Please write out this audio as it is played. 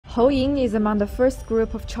Hou Ying is among the first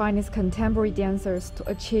group of Chinese contemporary dancers to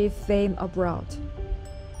achieve fame abroad.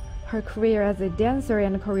 Her career as a dancer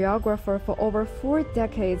and choreographer for over 4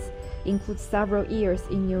 decades includes several years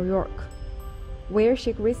in New York, where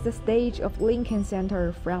she graced the stage of Lincoln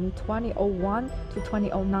Center from 2001 to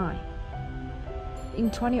 2009.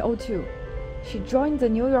 In 2002, she joined the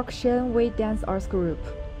New York Shenwei Dance Arts Group.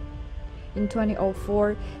 In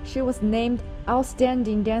 2004, she was named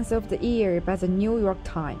Outstanding Dancer of the Year by the New York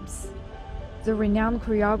Times. The renowned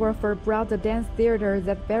choreographer brought the dance theater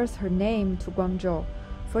that bears her name to Guangzhou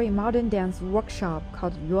for a modern dance workshop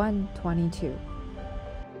called Yuan22.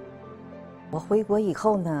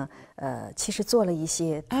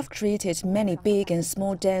 I've created many big and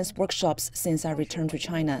small dance workshops since I returned to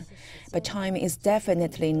China, but time is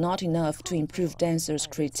definitely not enough to improve dancers'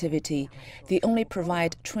 creativity. They only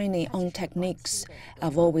provide training on techniques.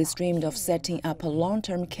 I've always dreamed of setting up a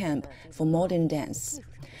long-term camp for modern dance.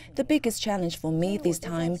 The biggest challenge for me this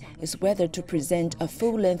time is whether to present a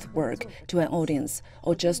full-length work to an audience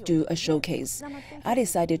or just do a showcase. I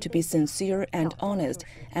decided to be sincere and honest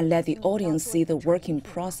and let the audience see the working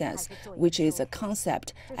process, which is a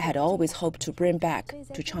concept I had always hoped to bring back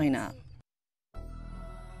to China.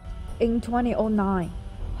 In 2009,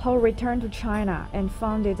 Hou returned to China and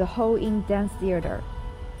founded the Hou Ying Dance Theater,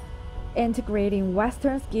 integrating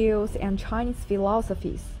Western skills and Chinese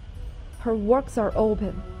philosophies. Her works are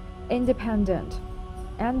open, independent,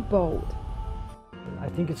 and bold. I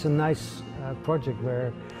think it's a nice project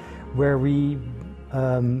where we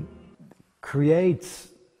create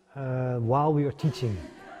while we are teaching.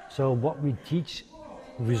 So what we teach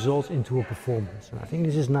results into a performance. And I think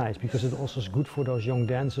this is nice because it also is good for those young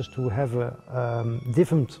dancers to have a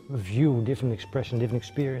different view, different expression, different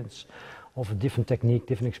experience of a different technique,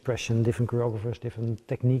 different expression, different choreographers, different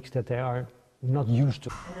techniques that they are not used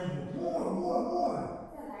to. More.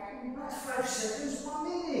 5 seconds, 1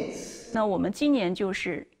 minute.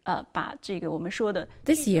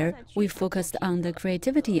 This year, we focused on the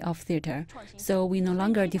creativity of theater, so we no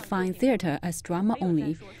longer define theater as drama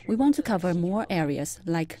only. We want to cover more areas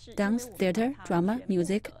like dance, theater, drama,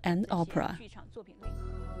 music, and opera.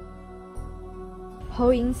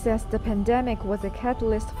 Hou Ying says the pandemic was a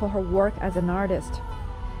catalyst for her work as an artist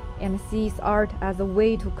and sees art as a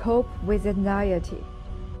way to cope with anxiety.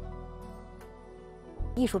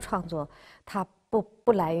 艺术创作它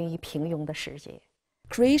不来源于平庸的世界。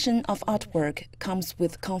 Creation of artwork comes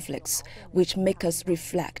with conflicts, which make us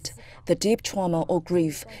reflect. The deep trauma or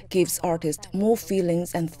grief gives artists more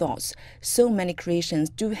feelings and thoughts. So many creations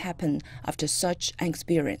do happen after such an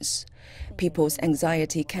experience. People's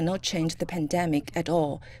anxiety cannot change the pandemic at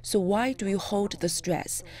all, so why do you hold the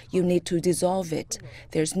stress? You need to dissolve it.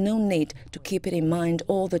 There's no need to keep it in mind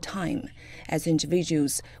all the time. As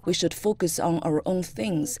individuals, we should focus on our own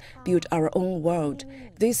things, build our own world.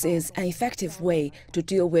 This is an effective way to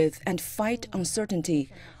deal with and fight uncertainty.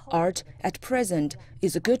 Art, at present,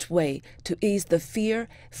 is a good way to ease the fear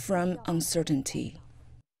from uncertainty.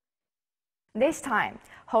 This time,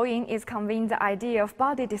 Hou Ying is conveying the idea of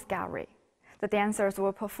body discovery. The dancers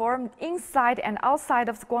will perform inside and outside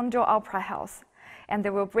of the Guangzhou Opera House, and they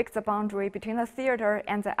will break the boundary between the theater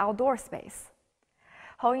and the outdoor space.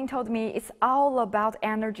 Hou Ying told me it's all about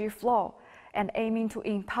energy flow and aiming to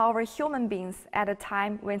empower human beings at a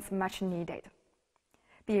time when it's much needed.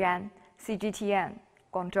 必然 CGTN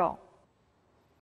广州